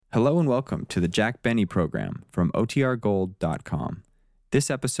Hello and welcome to the Jack Benny program from OTRGold.com. This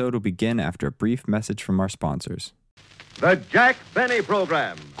episode will begin after a brief message from our sponsors. The Jack Benny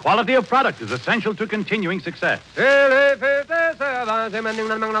Program. Quality of product is essential to continuing success. Let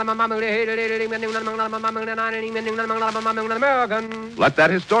that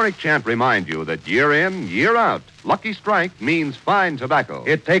historic chant remind you that year in, year out, Lucky Strike means fine tobacco.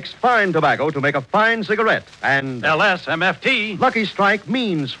 It takes fine tobacco to make a fine cigarette. And LSMFT. Lucky Strike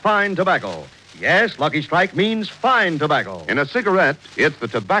means fine tobacco. Yes, Lucky Strike means fine tobacco. In a cigarette, it's the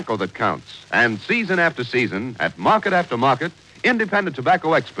tobacco that counts. And season after season, at market after market, independent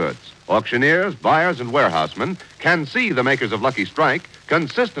tobacco experts, auctioneers, buyers, and warehousemen can see the makers of Lucky Strike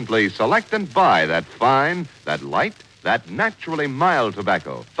consistently select and buy that fine, that light, that naturally mild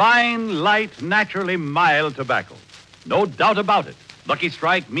tobacco. Fine, light, naturally mild tobacco. No doubt about it. Lucky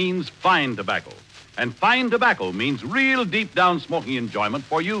Strike means fine tobacco. And fine tobacco means real deep-down smoking enjoyment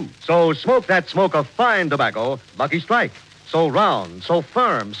for you. So smoke that smoke of fine tobacco, Lucky Strike. So round, so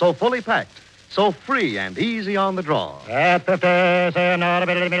firm, so fully packed, so free and easy on the draw. At 59,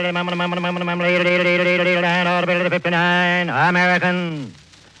 American.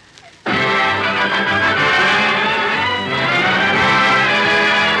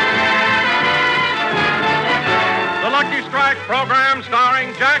 Lucky Strike program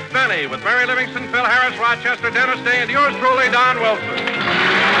starring Jack Benny with Mary Livingston, Phil Harris, Rochester, Dennis Day, and yours truly, Don Wilson.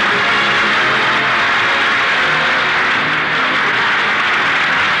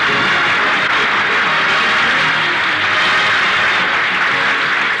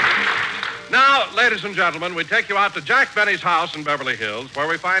 Now, ladies and gentlemen, we take you out to Jack Benny's house in Beverly Hills, where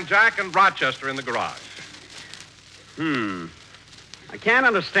we find Jack and Rochester in the garage. I can't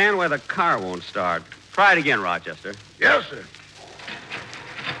understand why the car won't start. Try it again, Rochester. Yes, sir.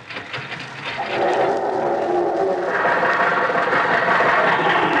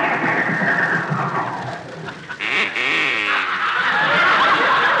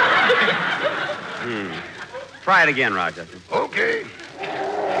 Try it again, Rochester. Okay.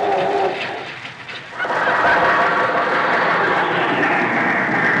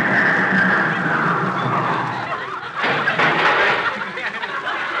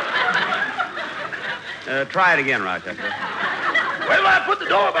 Try it again, Rochester. Wait till I put the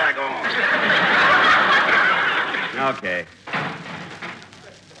door back on. Okay.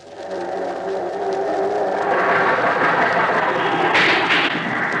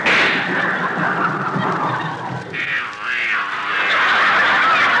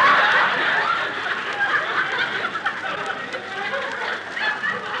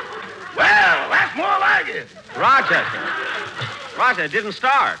 Well, that's more like it. Rochester, it didn't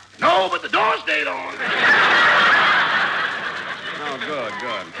start. No, but the door stayed on. Oh, good.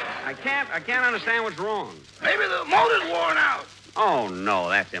 I can't understand what's wrong. Maybe the motor's worn out. Oh, no,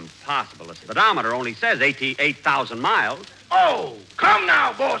 that's impossible. The speedometer only says 88,000 miles. Oh, come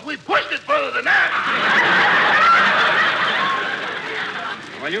now, boss. We pushed it further than that.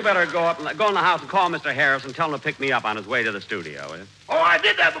 Well, you better go in the house and call Mr. Harris and tell him to pick me up on his way to the studio, will you? Oh, I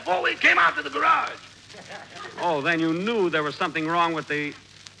did that before we came out to the garage. Oh, then you knew there was something wrong with the...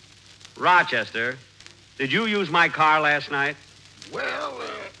 Rochester, did you use my car last night? Well,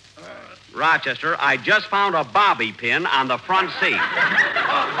 Rochester, I just found a bobby pin on the front seat.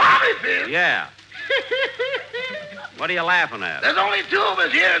 a bobby pin? Yeah. What are you laughing at? There's only two of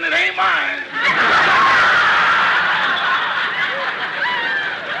us here, and it ain't mine.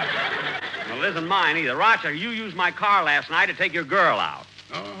 Well, it isn't mine either. Rochester, you used my car last night to take your girl out.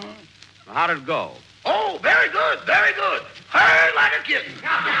 Uh-huh. Well, how did it go? Oh, very good, very good. Heard like a kitten.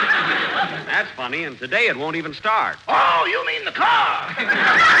 That's funny, and today it won't even start. Oh, you mean the car?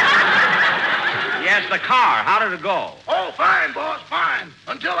 Yes, the car. How did it go? Oh, fine, boss, fine.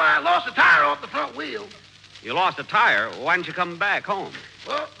 Until I lost a tire off the front wheel. You lost a tire. Why didn't you come back home?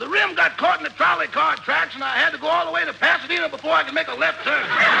 Well, the rim got caught in the trolley car tracks, and I had to go all the way to Pasadena before I could make a left turn.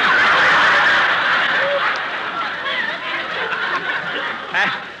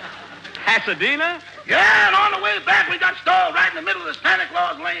 Pasadena? Yeah, and on the way back, we got stalled right in the middle of the Santa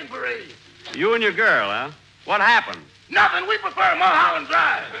Claus Lane Parade. You and your girl, huh? What happened? Nothing. We prefer Mulholland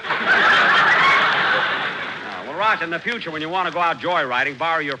Drive. Well, Roch, in the future, when you want to go out joyriding,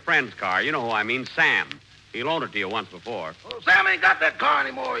 borrow your friend's car. You know who I mean, Sam. He loaned it to you once before. Well, Sam ain't got that car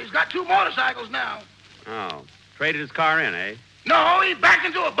anymore. He's got two motorcycles now. Oh, traded his car in, eh? No, he backed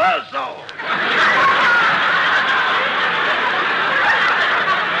into a buzzsaw.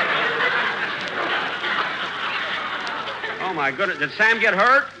 Oh, my goodness. Did Sam get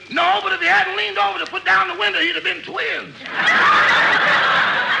hurt? No, but if he hadn't leaned over to put down the window, he'd have been twins.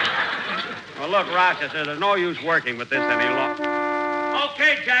 Well, look, Rochester, there's no use working with this any longer.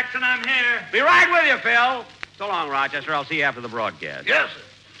 Okay, Jackson, I'm here. Be right with you, Phil. So long, Rochester. I'll see you after the broadcast. Yes,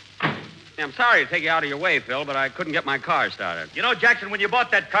 sir. I'm sorry to take you out of your way, Phil, but I couldn't get my car started. You know, Jackson, when you bought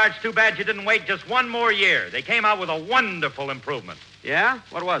that car, it's too bad you didn't wait just one more year. They came out with a wonderful improvement. Yeah?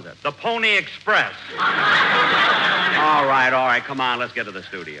 What was it? The Pony Express. All right. Come on, let's get to the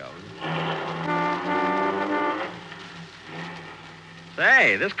studio.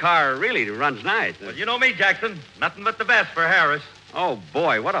 Say, this car really runs nice. Well, you know me, Jackson. Nothing but the best for Harris. Oh,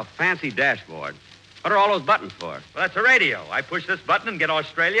 boy, what a fancy dashboard. What are all those buttons for? Well, that's a radio. I push this button and get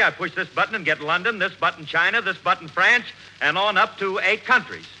Australia. I push this button and get London. This button, China. This button, France. And on up to 8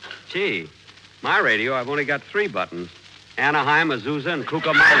 countries. Gee, my radio, I've only got 3 buttons. Anaheim, Azusa, and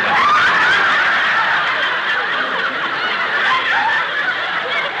Cucamonga.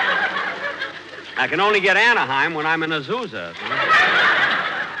 I can only get Anaheim when I'm in Azusa.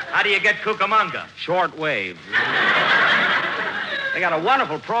 How do you get Cucamonga? Short wave. They got a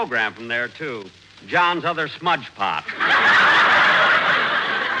wonderful program from there, too. John's Other Smudge Pot.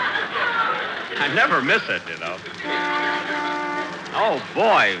 I never miss it, you know. Oh,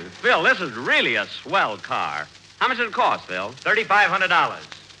 boy. Phil, this is really a swell car. How much did it cost, Phil? $3,500.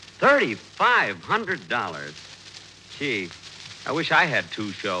 $3,500. Gee, I wish I had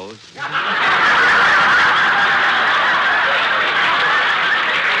 2 shows.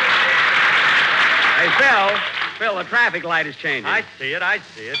 Hey, Phil, the traffic light is changing. I see it.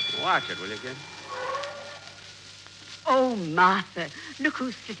 Watch it, will you, kid? Oh, Martha, look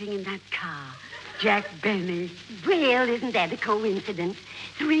who's sitting in that car. Jack Benny. Well, isn't that a coincidence?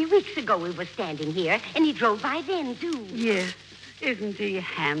 3 weeks ago we were standing here, and he drove by then, too. Yes, isn't he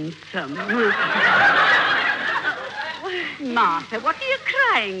handsome? Martha, what are you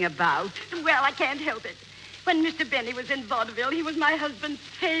crying about? Well, I can't help it. When Mr. Benny was in vaudeville, he was my husband's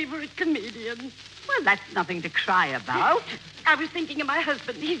favorite comedian. Well, that's nothing to cry about. I was thinking of my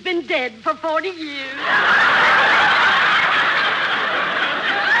husband. He's been dead for 40 years.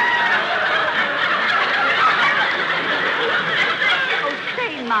 Oh,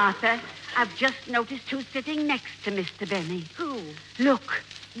 say, Martha, I've just noticed who's sitting next to Mr. Benny. Who? Look.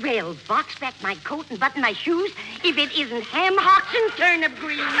 Well, box back my coat and button my shoes if it isn't ham hocks and turnip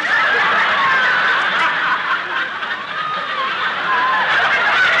greens.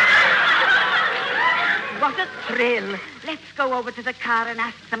 What a thrill. Let's go over to the car and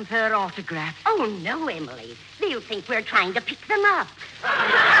ask them for their autograph. Oh, no, Emily. They'll think we're trying to pick them up. Oh,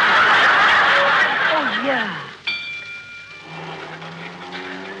 yeah.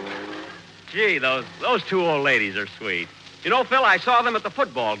 Gee, those 2 old ladies are sweet. You know, Phil, I saw them at the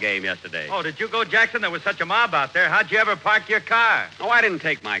football game yesterday. Oh, did you go, Jackson? There was such a mob out there. How'd you ever park your car? Oh, I didn't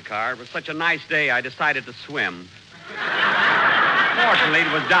take my car. It was such a nice day, I decided to swim. Fortunately,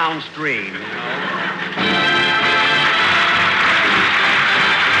 it was downstream, you know.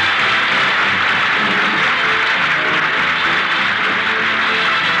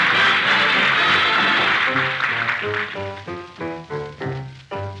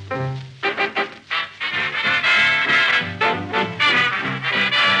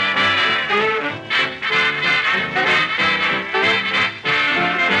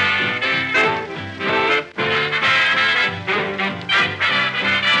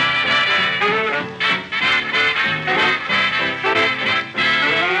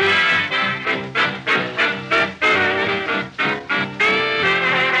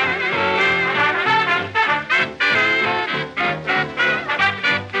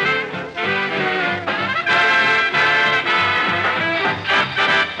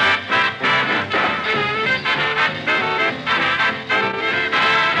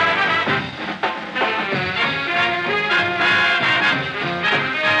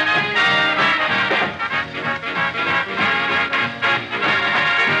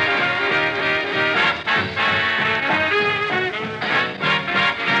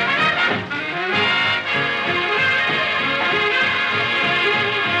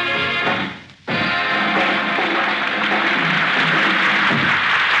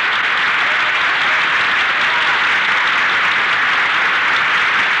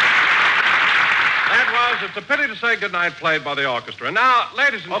 It's a pity to say goodnight played by the orchestra. And now,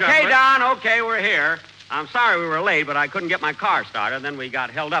 ladies and gentlemen... Okay, Don, okay, we're here. I'm sorry we were late, but I couldn't get my car started, and then we got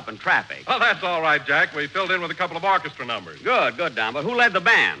held up in traffic. Well, that's all right, Jack. We filled in with a couple of orchestra numbers. Good, Don. But who led the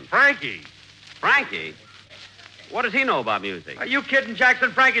band? Frankie. Frankie? What does he know about music? Are you kidding,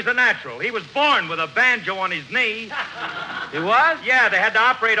 Jackson? Frankie's a natural. He was born with a banjo on his knee. He was? Yeah, they had to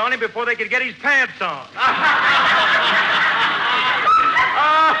operate on him before they could get his pants on.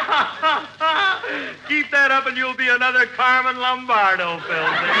 Keep that up and you'll be another Carmen Lombardo, Phil.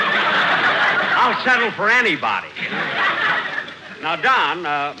 I'll settle for anybody. Now, Don,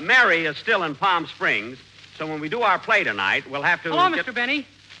 Mary is still in Palm Springs, so when we do our play tonight, we'll have to... Hello, Mr. Benny.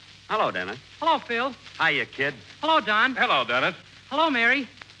 Hello, Dennis. Hello, Phil. Hiya, kid. Hello, Don. Hello, Dennis. Hello, Mary.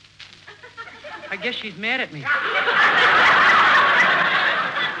 I guess she's mad at me.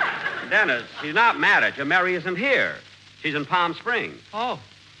 Dennis, she's not mad at you. Mary isn't here. She's in Palm Springs. Oh.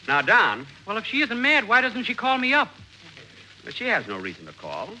 Now, Don... Well, if she isn't mad, why doesn't she call me up? She has no reason to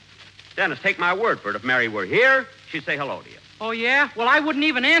call. Dennis, take my word for it. If Mary were here, she'd say hello to you. Oh, yeah? Well, I wouldn't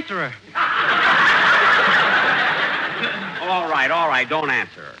even answer her. All right. Don't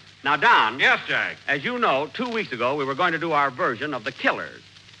answer her. Now, Don. Yes, Jack. As you know, 2 weeks ago, we were going to do our version of The Killers,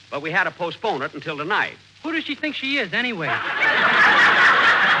 but we had to postpone it until tonight. Who does she think she is, anyway?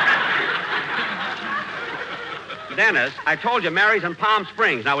 Dennis, I told you Mary's in Palm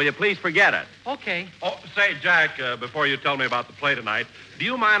Springs. Now, will you please forget it? Okay. Oh, say, Jack, before you tell me about the play tonight, do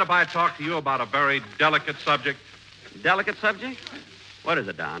you mind if I talk to you about a very delicate subject? Delicate subject? What is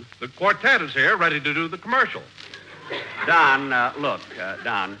it, Don? The quartet is here, ready to do the commercial. Don, look,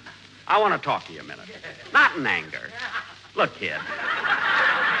 Don, I want to talk to you a minute. Not in anger. Look, kid.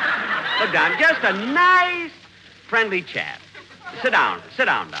 Look, Don, just a nice, friendly chat. Sit down,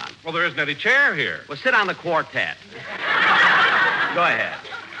 Don. Well, there isn't any chair here. Well, sit on the quartet. Go ahead.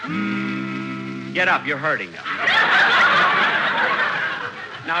 Get up, you're hurting them.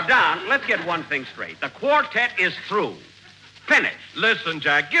 Now, Don, let's get one thing straight. The quartet is through. Finished. Listen,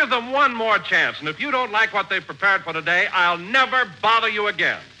 Jack, give them one more chance, and if you don't like what they've prepared for today, I'll never bother you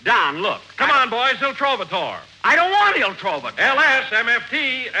again. Don, look. Come on, boys, Il Trovatore. I don't want Il Trovatore.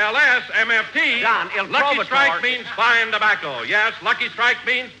 LSMFT. Don, Il Lucky Trovatore. Strike means fine tobacco. Yes, Lucky Strike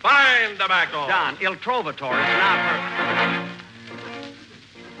means fine tobacco. Don, Il Trovatore is not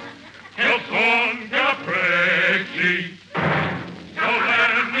El son de la preci,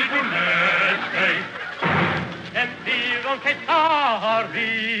 solenni funeste, e vivono che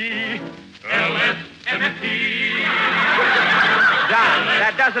tari, LSMFT. Don,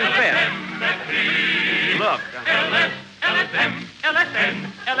 that doesn't fit. Look. LSM, LSN,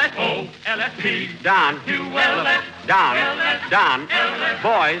 LSO, LSP. Don. Don.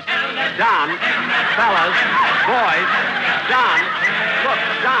 Boys. Don. Fellas. Boys. Don. Look,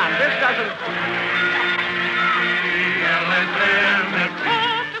 Don, this doesn't...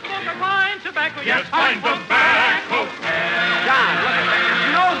 Tobacco, yes, fine tobacco. Don, look at that.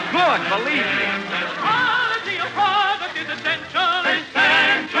 It's no good, believe me. Quality of product is essential.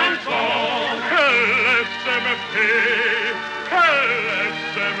 So, LSMFT,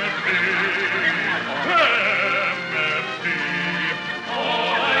 LSMFT, MFT,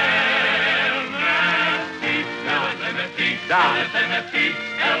 LSMFT, Don. LSMFT,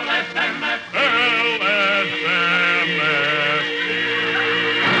 LSMFT, LSMFT.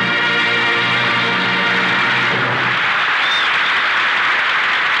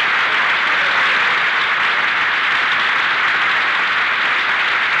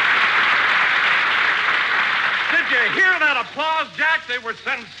 Did you hear that applause, Jack? They were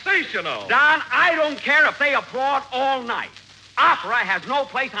sensational. Don, I don't care if they applaud all night. Opera has no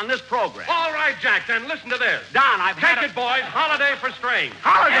place on this program. All right, Jack, then listen to this. Don, I've Take had it, boys. Holiday for strings.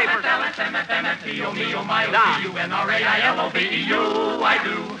 Holiday for... LSMFT, my Don. UNRAILOVEU, I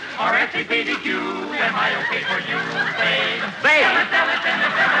do. RSCPDQ, MIOK for you, say. Babe.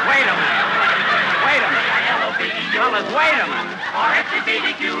 Wait a minute. Fellas, wait a minute.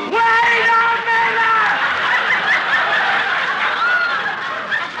 RSCPDQ. Wait a minute!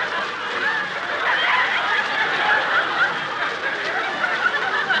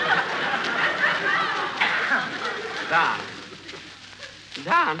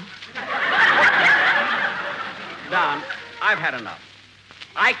 Don, I've had enough.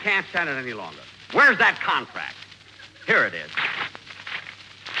 I can't stand it any longer. Where's that contract? Here it is.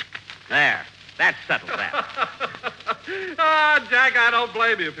 There. That settles that. Jack, I don't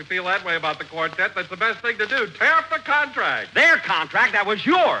blame you if you feel that way about the quartet. That's the best thing to do. Tear up the contract. Their contract, that was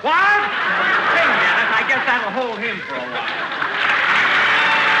yours. What? Hey, Dennis, I guess that'll hold him for a while.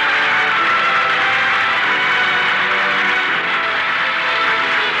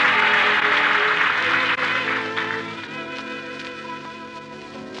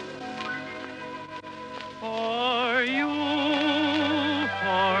 For you,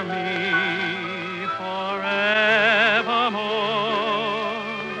 for me, forevermore,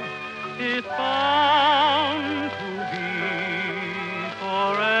 it's bound to be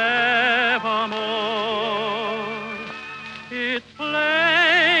forevermore.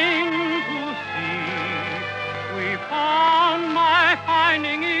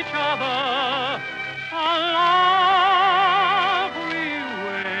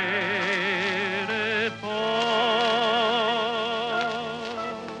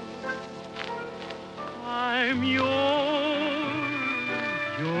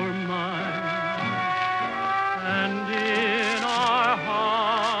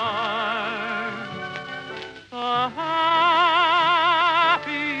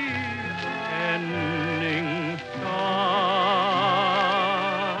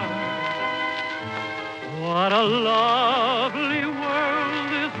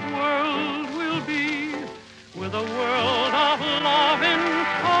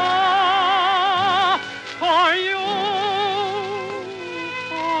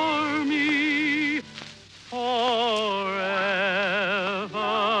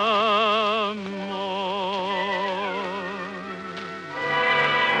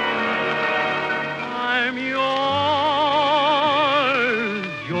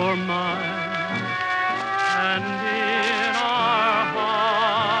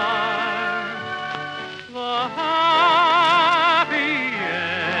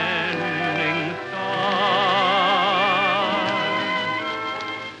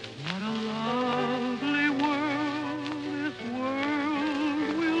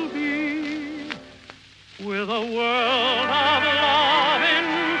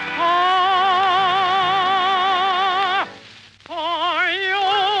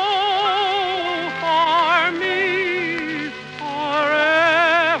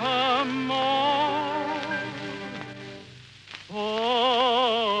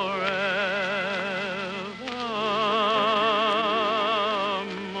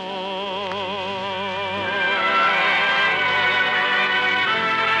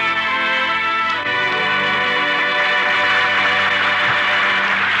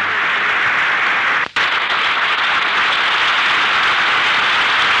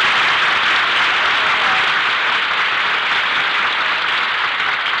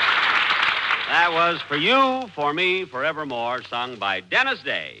 for you, for me, forevermore, sung by Dennis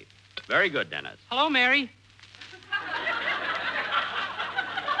Day. Very good, Dennis. Hello, Mary.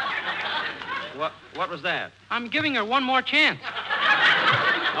 What was that? I'm giving her one more chance.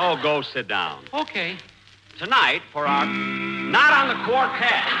 Oh, go sit down. Okay. Tonight, for our... Not on the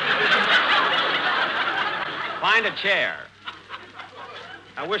quartet. Find a chair.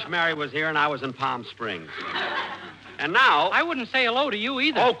 I wish Mary was here and I was in Palm Springs. And now... I wouldn't say hello to you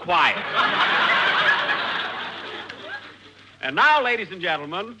either. Oh, quiet. And now, ladies and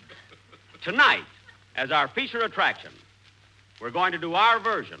gentlemen, tonight, as our feature attraction, we're going to do our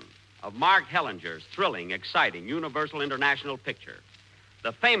version of Mark Hellinger's thrilling, exciting, universal international picture,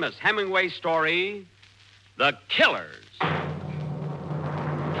 the famous Hemingway story, The Killers.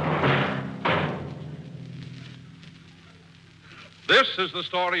 This is the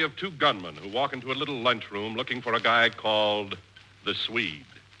story of two gunmen who walk into a little lunchroom looking for a guy called the Swede.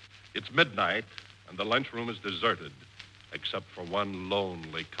 It's midnight, and the lunchroom is deserted, except for one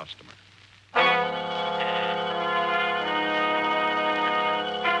lonely customer.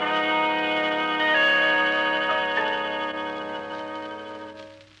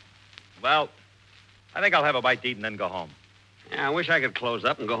 Well, I think I'll have a bite to eat and then go home. Yeah, I wish I could close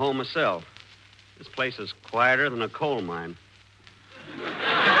up and go home myself. This place is quieter than a coal mine.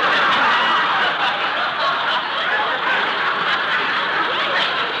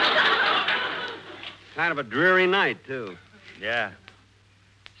 Kind of a dreary night, too. Yeah.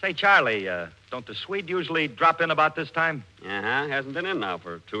 Say, Charlie, don't the Swede usually drop in about this time? Uh-huh. Hasn't been in now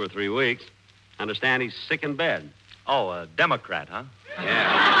for 2 or 3 weeks. Understand he's sick in bed. Oh, a Democrat, huh? Yeah.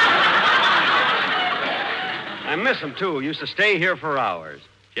 I miss him, too. Used to stay here for hours,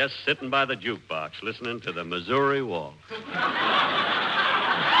 just sitting by the jukebox, listening to the Missouri Waltz.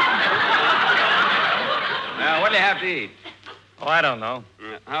 Now, what'll you have to eat? Oh, I don't know.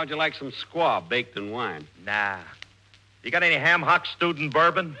 How'd you like some squaw baked in wine? Nah. You got any ham hock stewed in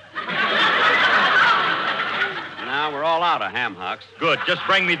bourbon? Now, we're all out of ham hocks. Good. Just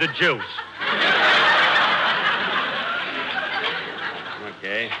bring me the juice.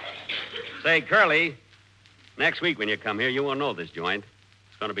 Okay. Say, Curly, next week when you come here, you won't know this joint.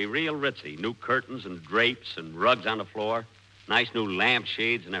 It's going to be real ritzy. New curtains and drapes and rugs on the floor. Nice new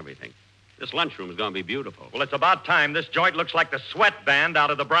lampshades and everything. This lunchroom is going to be beautiful. Well, it's about time. This joint looks like the sweat band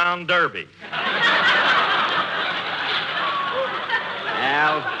out of the Brown Derby.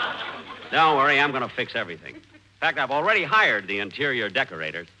 Well, don't worry. I'm going to fix everything. In fact, I've already hired the interior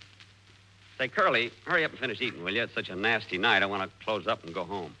decorators. Say, Curly, hurry up and finish eating, will you? It's such a nasty night. I want to close up and go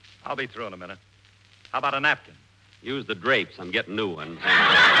home. I'll be through in a minute. How about a napkin? Use the drapes. I'm getting new ones.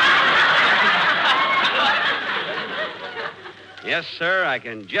 Yes, sir, I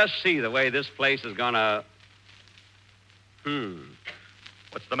can just see the way this place is gonna...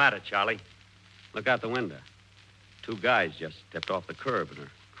 What's the matter, Charlie? Look out the window. 2 guys just stepped off the curb and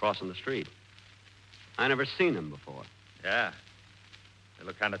are crossing the street. I never seen them before. Yeah. They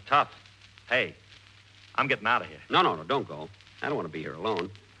look kind of tough. Hey, I'm getting out of here. No, don't go. I don't want to be here alone.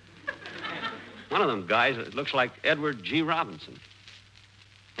 One of them guys, it looks like Edward G. Robinson.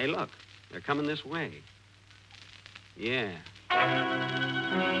 Hey, look, they're coming this way. Yeah.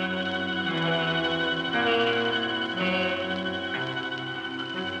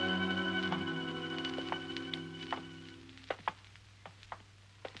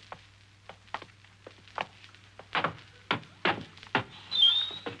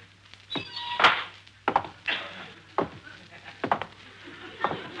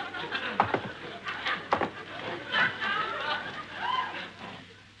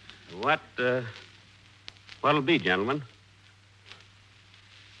 What'll it be, gentlemen?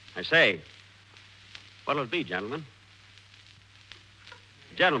 I say, what'll it be, gentlemen?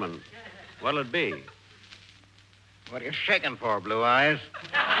 Gentlemen, what'll it be? What are you shaking for, Blue Eyes?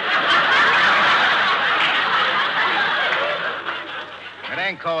 It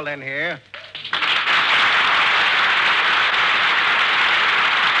ain't cold in here.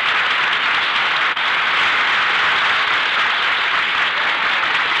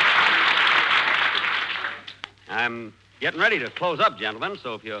 I'm getting ready to close up, gentlemen,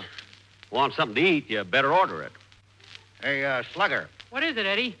 so if you want something to eat, you better order it. Hey, Slugger. What is it,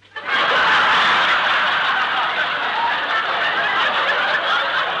 Eddie?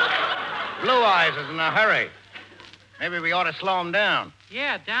 Blue Eyes is in a hurry. Maybe we ought to slow him down.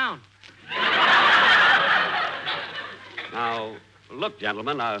 Yeah, down. Now, look,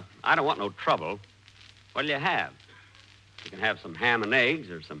 gentlemen, I don't want no trouble. What'll you have? You can have some ham and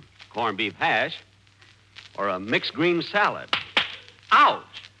eggs or some corned beef hash or a mixed green salad. Ouch!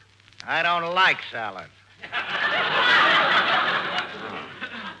 I don't like salad.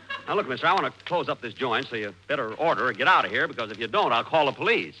 Now, look, mister, I want to close up this joint, so you better order or get out of here, because if you don't, I'll call the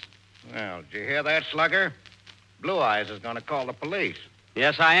police. Well, did you hear that, Slugger? Blue Eyes is going to call the police.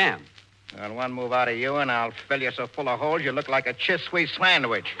 Yes, I am. Well, one move out of you, and I'll fill you so full of holes you look like a Chiswee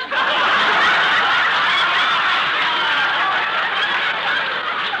sandwich.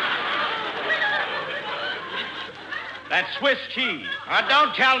 That's Swiss cheese.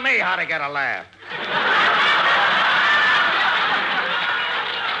 Don't tell me how to get a laugh.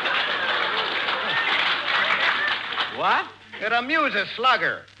 What? It amuses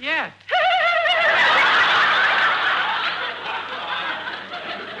Slugger. Yes.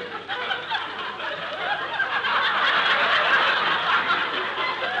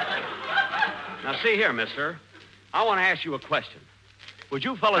 Now, see here, mister. I want to ask you a question. Would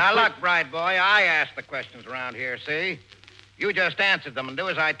you fellas... Now, look, bright boy, I ask the questions around here, see? You just answer them and do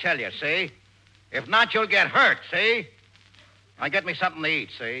as I tell you, see? If not, you'll get hurt, see? Now, get me something to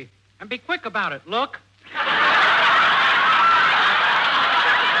eat, see? And be quick about it. Look.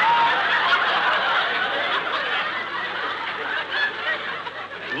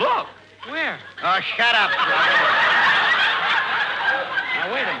 Look. Where? Oh, shut up, Slugger.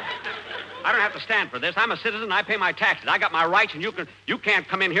 Now, wait a minute. I don't have to stand for this. I'm a citizen. I pay my taxes. I got my rights, and you can't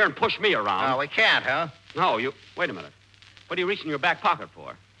come in here and push me around. Oh, we can't, huh? No, you... Wait a minute. What are you reaching in your back pocket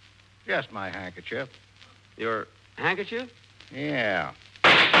for? Just my handkerchief. Your handkerchief? Yeah.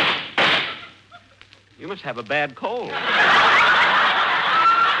 You must have a bad cold.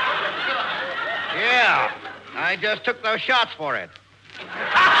 Yeah. I just took those shots for it.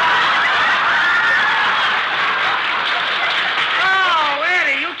 Oh,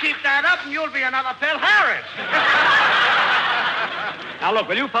 Eddie, you keep that up and you'll be another Phil Harris. Now, look,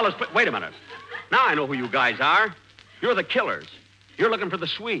 will you fellas... Wait a minute. Now I know who you guys are. You're the killers. You're looking for the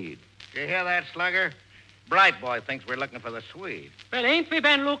Swede. You hear that, Slugger? Bright boy thinks we're looking for the Swede. But ain't we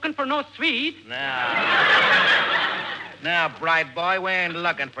been looking for no Swede? Now, bright boy, we ain't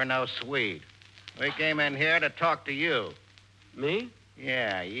looking for no Swede. We came in here to talk to you. Me?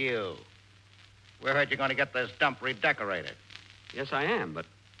 Yeah, you. We heard you're going to get this dump redecorated. Yes, I am, but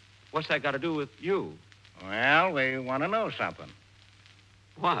what's that got to do with you? Well, we want to know something.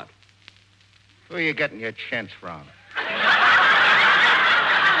 What? Who are you getting your chintz from?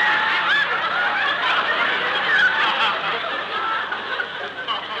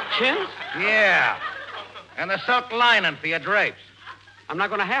 Chintz? Yeah. And the silk lining for your drapes. I'm not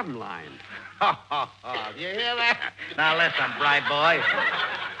going to have them lined. You hear that? Now, listen, bright boy.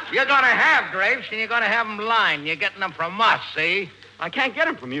 You're going to have drapes, and you're going to have them lined. You're getting them from us, see? I can't get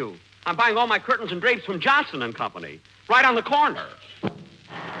them from you. I'm buying all my curtains and drapes from Johnson and Company, right on the corner.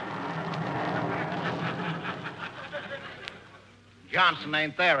 Johnson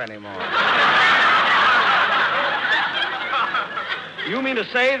ain't there anymore. You mean to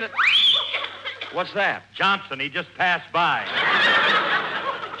say that... What's that? Johnson, he just passed by.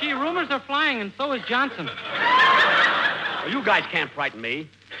 Gee, rumors are flying, and so is Johnson. Well, you guys can't frighten me.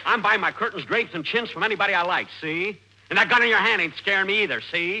 I'm buying my curtains, drapes, and chintz from anybody I like, see? And that gun in your hand ain't scaring me either,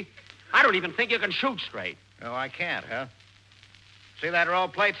 see? I don't even think you can shoot straight. Oh, I can't, huh? See that row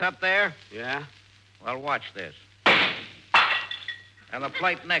of plates up there? Yeah? Well, watch this. And the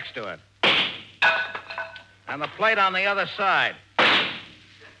plate next to it. And the plate on the other side.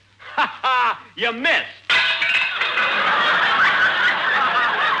 Ha ha! You missed!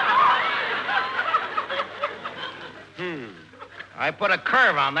 I put a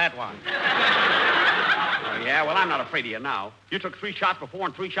curve on that one. Oh, yeah? Well, I'm not afraid of you now. You took 3 shots before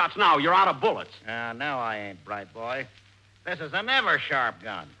and 3 shots now. You're out of bullets. No, I ain't, bright boy. This is an ever-sharp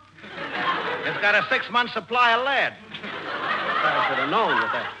gun. It's got a 6-month supply of lead. I should have known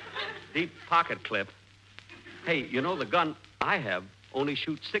with that deep pocket clip. Hey, you know the gun I have only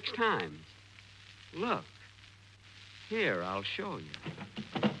shoots 6 times. Look. Here, I'll show you.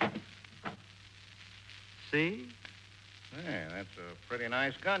 See? Hey, that's a pretty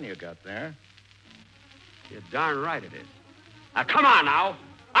nice gun you got there. You're darn right it is. Now, come on now.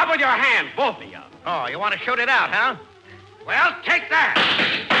 Up with your hands, both of you. Oh, you want to shoot it out, huh? Well, take that.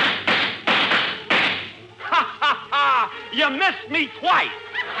 Ha, ha, ha. You missed me twice.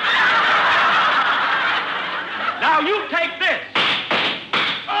 Now, you take this.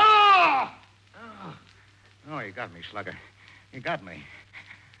 Oh! Oh, you got me, Slugger. You got me.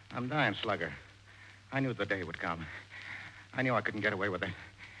 I'm dying, Slugger. I knew the day would come. I knew I couldn't get away with it.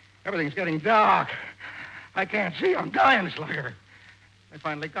 Everything's getting dark. I can't see. I'm dying, Slugger. They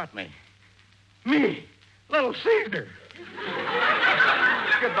finally got me. Me, Little Caesar.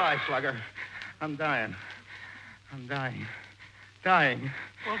 Goodbye, Slugger. I'm dying. I'm dying. Dying.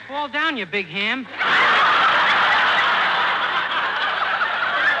 Well, fall down, you big ham.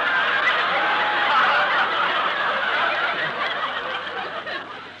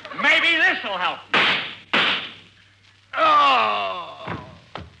 maybe this'll help. Oh!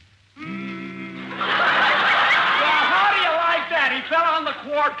 Well, how do you like that? He fell on the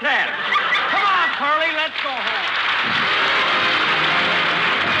quartet. Come on, Curly, let's go home.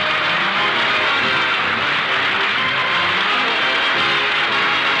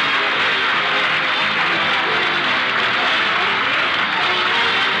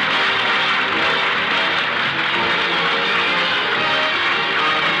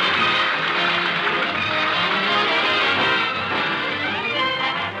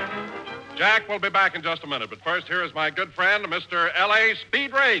 Jack will be back in just a minute, but first, here is my good friend, Mr. L.A.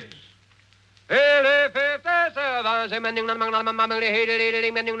 Speed Riggs.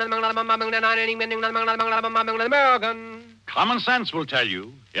 Common sense will tell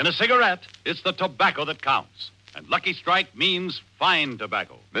you, in a cigarette, it's the tobacco that counts. And Lucky Strike means fine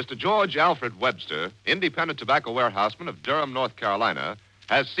tobacco. Mr. George Alfred Webster, independent tobacco warehouseman of Durham, North Carolina,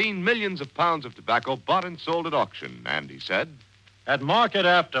 has seen millions of pounds of tobacco bought and sold at auction, and he said, At market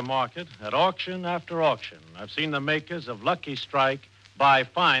after market, at auction after auction, I've seen the makers of Lucky Strike buy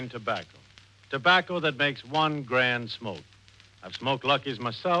fine tobacco. Tobacco that makes one grand smoke. I've smoked Lucky's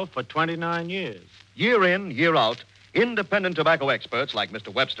myself for 29 years. Year in, year out, independent tobacco experts like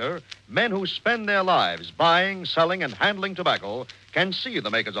Mr. Webster, men who spend their lives buying, selling, and handling tobacco, can see the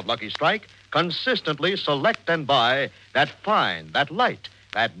makers of Lucky Strike consistently select and buy that fine, that light,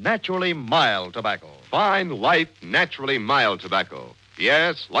 that naturally mild tobacco. Fine, light, naturally mild tobacco.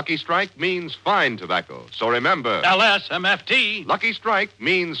 Yes, Lucky Strike means fine tobacco. So remember, LSMFT. Lucky Strike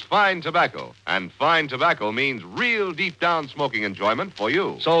means fine tobacco. And fine tobacco means real deep down smoking enjoyment for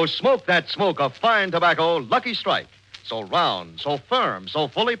you. So smoke that smoke of fine tobacco, Lucky Strike. So round, so firm, so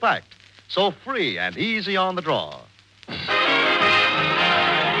fully packed, so free and easy on the draw.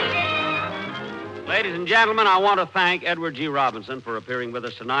 Ladies and gentlemen, I want to thank Edward G. Robinson for appearing with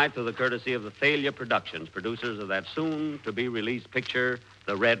us tonight through the courtesy of the Thalia Productions, producers of that soon-to-be-released picture,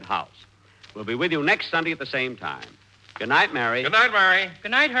 The Red House. We'll be with you next Sunday at the same time. Good night, Mary. Good night, Mary.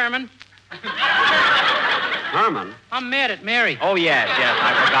 Good night, Herman. Herman? I'm mad at Mary. Oh, yes,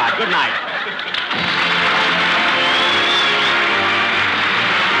 I forgot. Good night.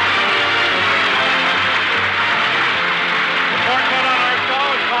 The portrait on our show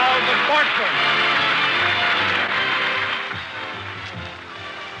is called The Sportsman.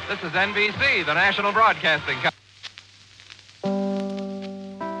 This is NBC, the National Broadcasting Company.